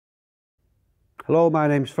Hello, my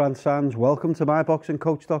name's Fran Sands. Welcome to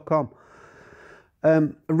myboxingcoach.com. A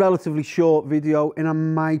relatively short video.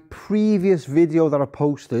 In my previous video that I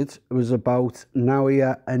posted, it was about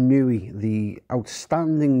Naoya Inoue, the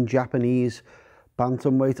outstanding Japanese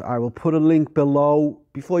bantamweight. I will put a link below.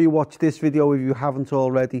 Before you watch this video, if you haven't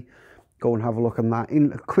already, go and have a look on that.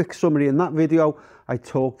 In a quick summary, in that video, I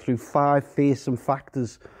talked through 5 fearsome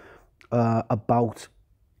factors about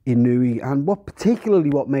Inoue and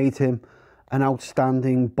what made him an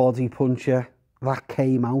outstanding body puncher that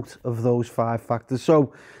came out of those 5 factors.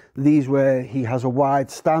 So these were: he has a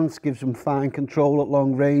wide stance, gives him fine control at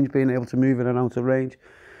long range, being able to move in and out of range.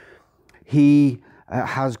 He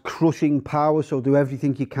has crushing power, so do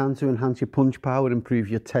everything you can to enhance your punch power, improve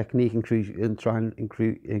your technique, and try and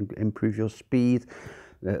improve your speed.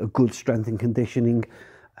 A good strength and conditioning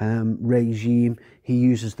regime. He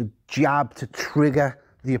uses the jab to trigger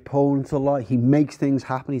the opponent a lot. He makes things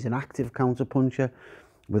happen. He's an active counter puncher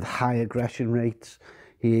with high aggression rates.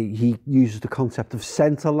 He uses the concept of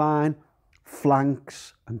centreline,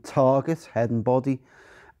 flanks and target, head and body.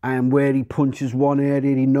 And where he punches one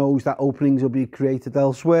area, he knows that openings will be created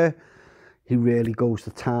elsewhere. He really goes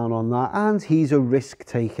to town on that. And he's a risk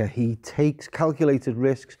taker. He takes calculated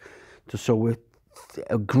risks with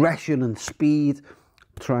aggression and speed,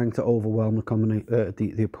 trying to overwhelm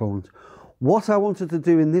the opponent. What I wanted to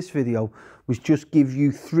do in this video was just give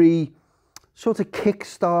you 3 sort of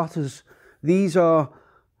kickstarters. These are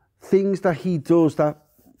things that he does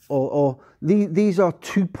these are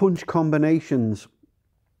 2-punch combinations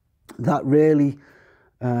that really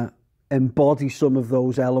embody some of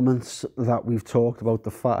those elements that we've talked about, the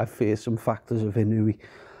 5 fearsome factors of Inoue.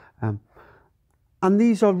 And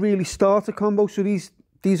these are really starter combos, so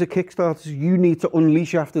these are kickstarters you need to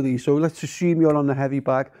unleash after these. So let's assume you're on the heavy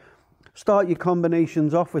bag. Start your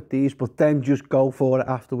combinations off with these, but then just go for it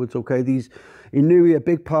afterwards, okay? Inoue, a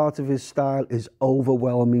big part of his style is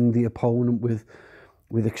overwhelming the opponent with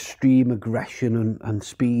extreme aggression and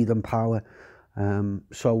speed and power.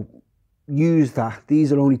 So use that.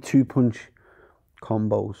 These are only 2-punch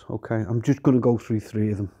combos, okay? I'm just going to go through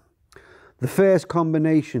 3 of them. The first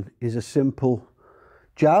combination is a simple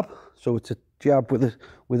jab. So it's a jab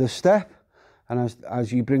with a step, and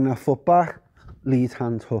as you bring that foot back, lead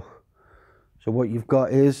hand hook. So what you've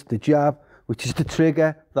got is the jab, which is the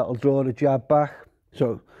trigger that'll draw the jab back.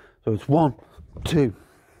 So it's 1, 2,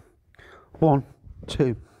 1,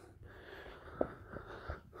 2,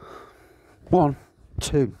 1,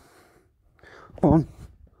 2, 1,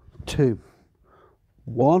 2,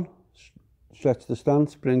 1. Stretch the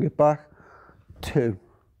stance, bring it back, 2.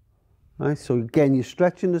 Right. So again, you're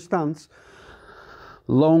stretching the stance.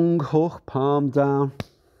 Long hook, palm down,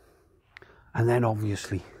 and then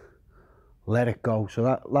obviously let it go. So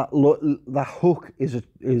that hook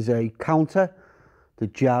is a counter. The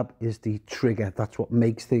jab is the trigger. That's what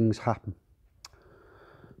makes things happen.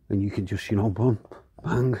 And you can just, boom,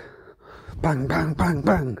 bang, bang, bang, bang,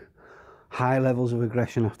 bang. High levels of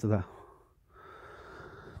aggression after that.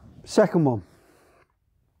 Second one.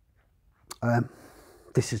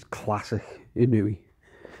 This is classic Inoue.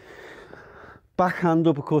 Backhand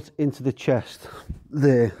uppercut into the chest.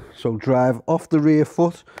 There. So drive off the rear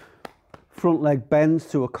foot. Front leg bends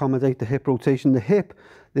to accommodate the hip rotation.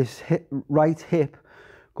 This right hip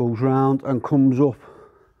goes round and comes up.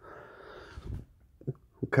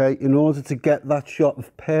 Okay, in order to get that shot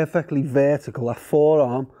perfectly vertical, that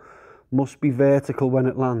forearm must be vertical when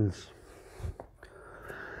it lands.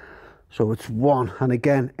 So it's 1, and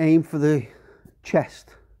again, aim for the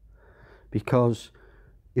chest, because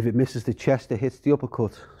if it misses the chest, it hits the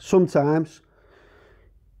uppercut. Sometimes,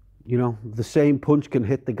 the same punch can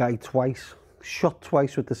hit the guy twice, shot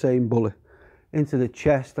twice with the same bullet, into the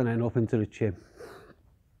chest and then up into the chin.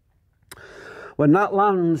 When that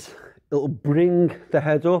lands, it'll bring the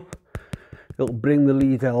head up, it'll bring the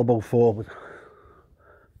lead elbow forward.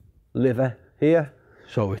 Liver here,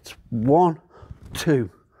 so it's 1, 2,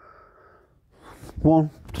 1,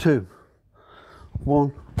 2,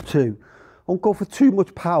 1, 2. Don't go for too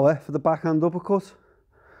much power for the backhand uppercut,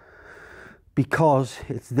 because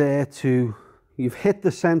it's there you've hit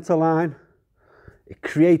the center line, it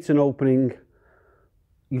creates an opening.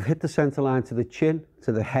 You've hit the center line to the chin,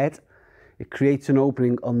 to the head, it creates an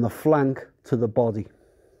opening on the flank to the body.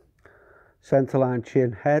 Center line,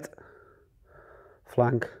 chin, head,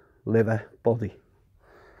 flank, liver, body.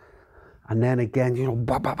 And then again,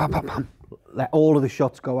 bam, bam, bam, bam, bam. Let all of the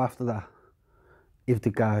shots go after that. If the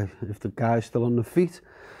guy's still on the feet,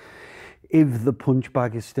 if the punch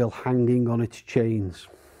bag is still hanging on its chains.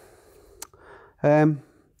 The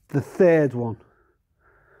third one,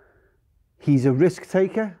 he's a risk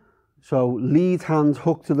taker, So lead hand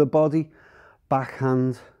hook to the body,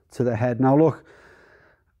 backhand to the head. Now look,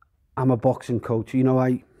 I'm a boxing coach. You know,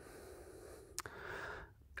 I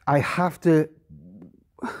have to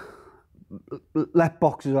let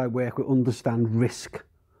boxers I work with understand risk,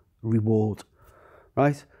 reward,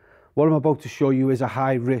 right? What I'm about to show you is a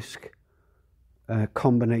high risk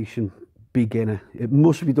combination beginner. It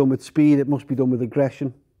must be done with speed, it must be done with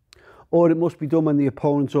aggression, or it must be done when the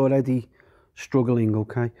opponent's already struggling,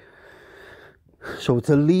 okay? So it's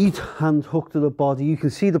a lead hand hook to the body. You can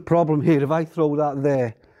see the problem here. If I throw that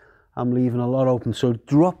there, I'm leaving a lot open. So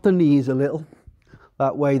drop the knees a little.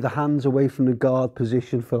 That way the hand's away from the guard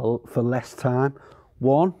position for less time.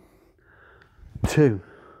 1, 2.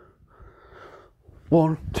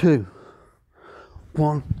 1, 2.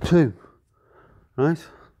 1, 2. Right?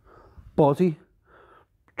 Body,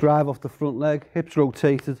 drive off the front leg, hips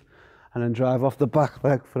rotated, and then drive off the back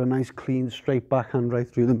leg for a nice clean straight backhand right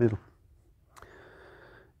through the middle.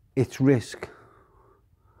 It's risk.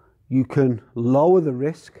 You can lower the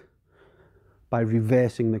risk by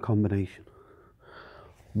reversing the combination.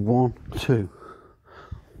 1, 2.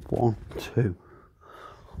 1, 2.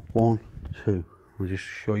 1, 2. I'll just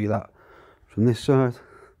show you that from this side.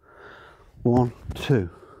 1, 2.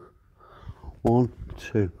 1,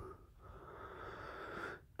 2.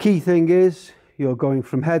 Key thing is you're going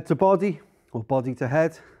from head to body or body to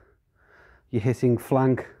head. You're hitting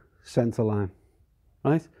flank, center line,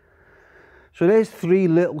 right? So there's 3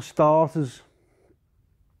 little starters,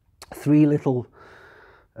 3 little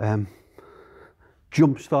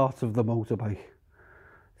jump starts of the motorbike.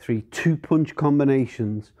 3 2-punch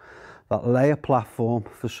combinations that lay a platform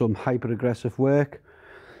for some hyper-aggressive work.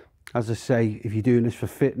 As I say, if you're doing this for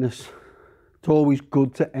fitness, it's always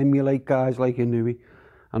good to emulate guys like Inoue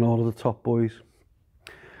and all of the top boys,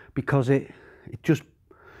 because it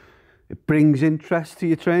brings interest to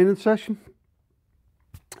your training session.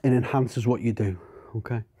 It enhances what you do,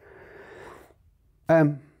 okay?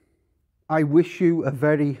 I wish you a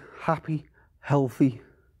very happy, healthy,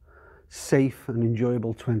 safe and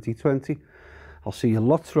enjoyable 2020. I'll see you a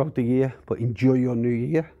lot throughout the year, but enjoy your new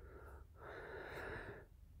year.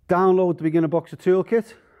 Download the Beginner Boxer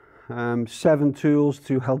Toolkit. 7 tools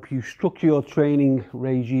to help you structure your training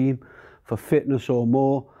regime for fitness or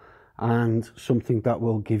more, and something that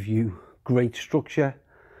will give you great structure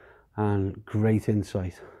and great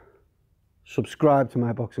insight. Subscribe to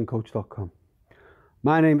myboxingcoach.com.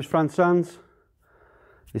 My name is Fran Sands.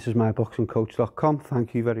 This is myboxingcoach.com.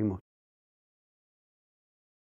 Thank you very much.